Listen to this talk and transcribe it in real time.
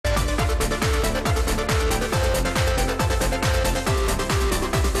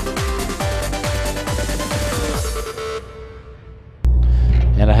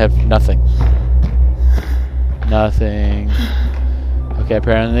have nothing. Nothing. Okay,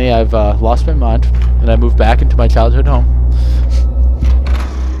 apparently I've lost my mind, and I moved back into my childhood home.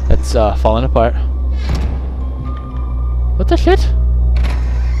 That's falling apart. What the shit?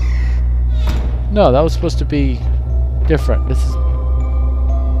 No, that was supposed to be different. This is...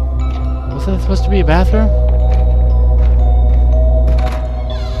 Wasn't it supposed to be a bathroom?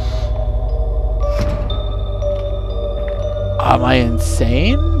 Am I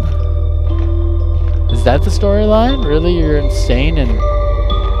insane? Is that the storyline? Really? You're insane and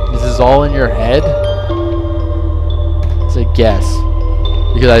this is all in your head? It's a guess.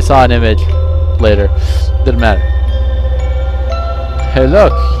 Because I saw an image later. Didn't matter. Hey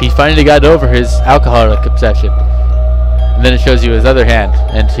look, he finally got over his alcoholic obsession. And then it shows you his other hand,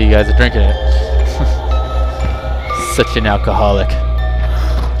 and you guys are drinking it. Such an alcoholic.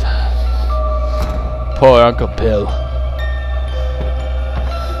 Poor Uncle Bill.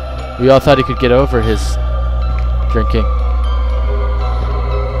 We all thought he could get over his drinking.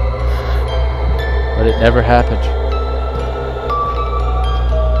 But it never happened.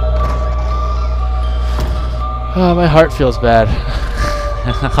 Oh, my heart feels bad.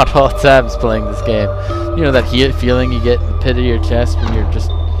 At all times playing this game. You know that feeling you get in the pit of your chest when you're just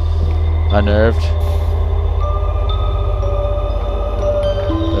unnerved? Did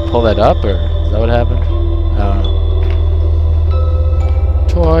I pull that up, or is that what happened? I don't know.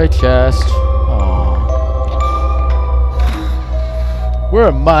 Toy chest. Aww. Where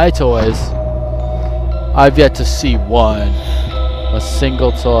are my toys? I've yet to see one. A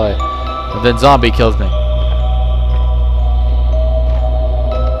single toy. And then zombie kills me.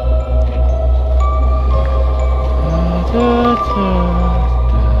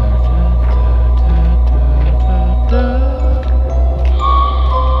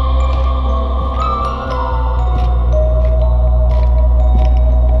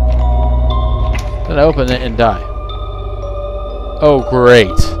 Then I open it and die. Oh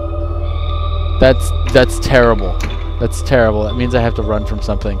great. That's terrible. That's terrible. That means I have to run from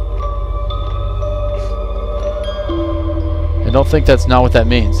something. I don't think that's not what that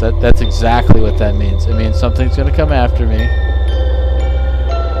means. That's exactly what that means. It means something's gonna come after me.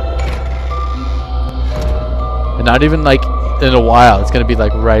 And not even like in a while. It's gonna be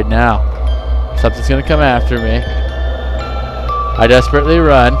like right now. Something's gonna come after me. I desperately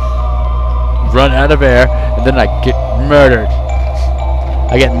run out of air, and then I get murdered.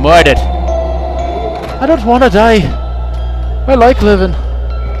 I get murdered. I don't want to die. I like living.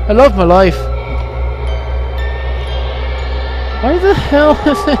 I love my life. Why the hell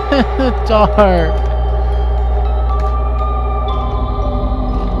is it in the dark?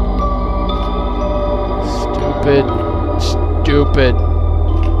 Stupid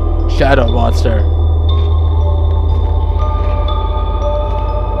shadow monster.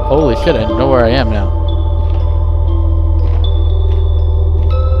 Holy shit, I know where I am now.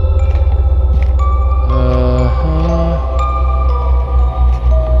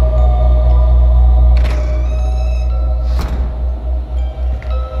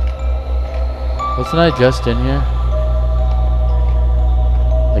 Wasn't I just in here?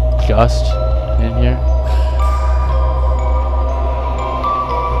 Like, just in here?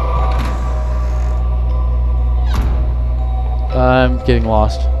 I'm getting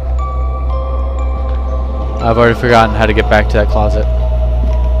lost. I've already forgotten how to get back to that closet.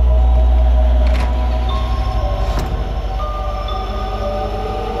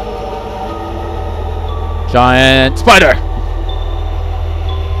 Giant spider!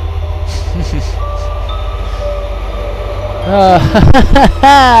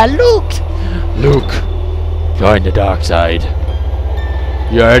 Luke! Join the dark side.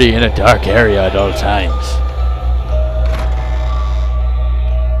 You're already in a dark area at all times.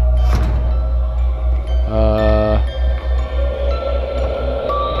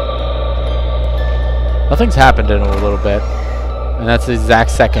 Nothing's happened in a little bit. And that's the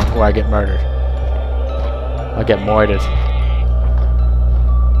exact second where I get murdered. I get murdered.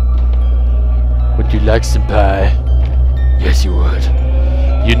 Would you like some pie? Yes, you would.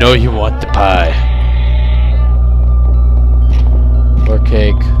 You know you want the pie. Or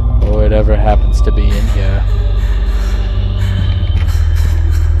cake. Or whatever happens to be in here.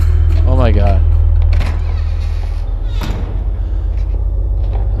 Oh my god.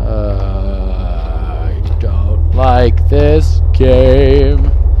 I don't like this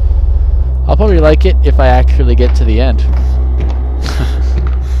game. I'll probably like it if I actually get to the end.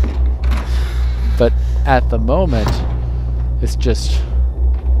 But at the moment, it's just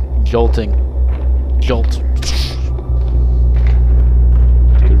jolting. Jolt.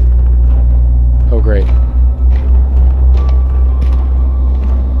 Oh great.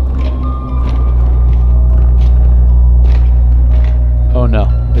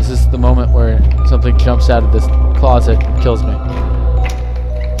 the moment where something jumps out of this closet and kills me.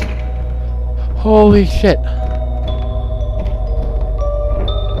 Holy shit.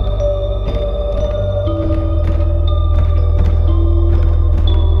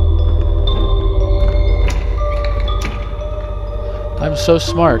 I'm so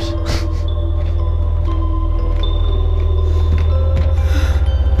smart.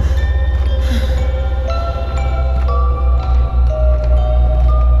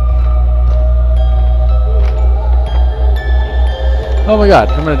 Oh my god,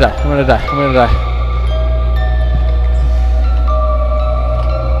 I'm gonna die, I'm gonna die, I'm gonna die.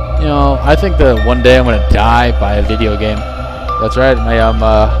 You know, I think that one day I'm gonna die by a video game. That's right, my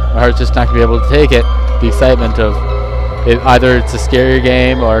heart's just not gonna be able to take it. The excitement of it, either it's a scary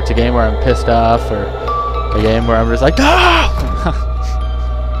game or it's a game where I'm pissed off or a game where I'm just like, ah!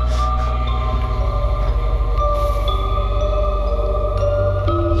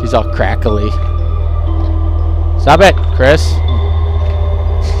 She's all crackly. Stop it, Chris.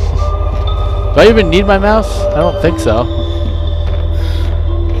 Do I even need my mouse? I don't think so.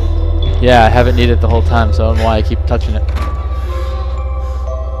 Yeah, I haven't needed it the whole time, so I don't know why I keep touching it.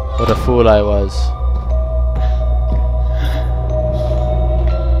 What a fool I was.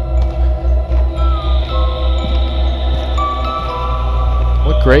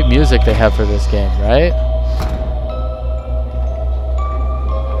 What great music they have for this game, right?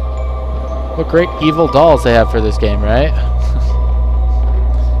 What great evil dolls they have for this game, right?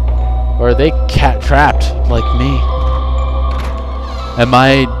 Or are they cat-trapped like me? Am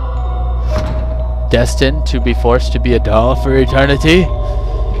I destined to be forced to be a doll for eternity?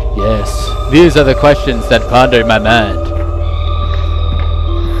 Yes, these are the questions that ponder my mind.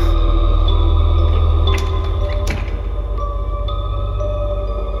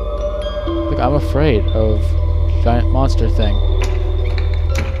 Look, I'm afraid of giant monster thing.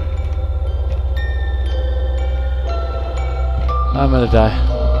 I'm gonna die.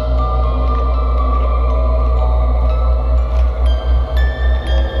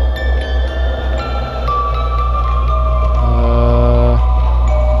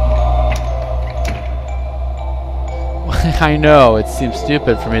 I know, it seems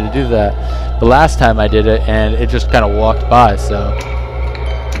stupid for me to do that. The last time I did it, and it just kind of walked by, so...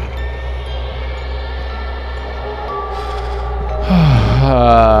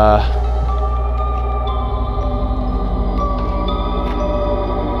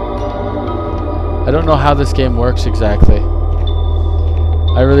 I don't know how this game works exactly.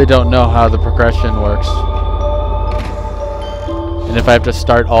 I really don't know how the progression works. And if I have to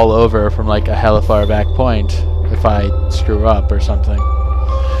start all over from like a hella far back point, if I screw up or something.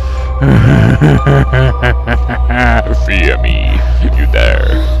 Fear me, you dare.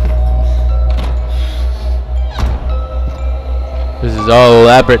 This is all an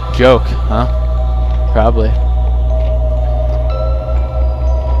elaborate joke, huh? Probably.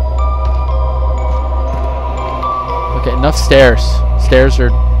 Okay, enough stairs. Stairs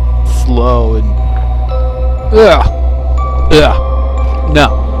are slow and... Ugh! Ugh!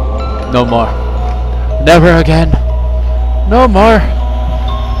 No. No more. Never again. No more.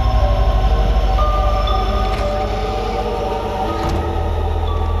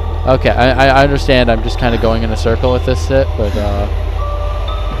 Okay, I understand I'm just kind of going in a circle with this shit, but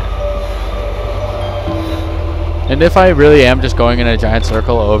and if I really am just going in a giant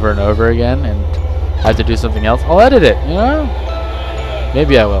circle over and over again and I have to do something else, I'll edit it, you know?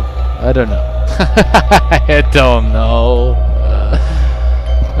 Maybe I will. I don't know. I don't know.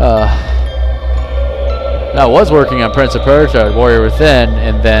 I was working on Prince of Persia, Warrior Within,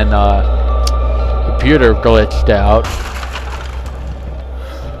 and then computer glitched out.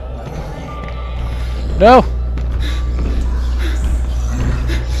 No!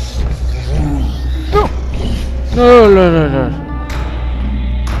 No! No.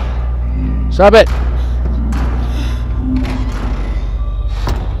 Stop it!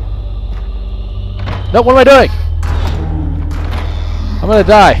 No, what am I doing? I'm gonna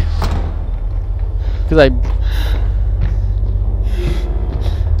die. Because I...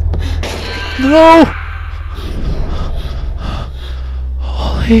 No!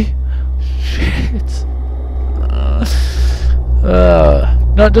 Holy shit.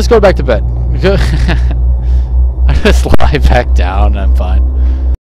 No, just go back to bed. I just lie back down and I'm fine.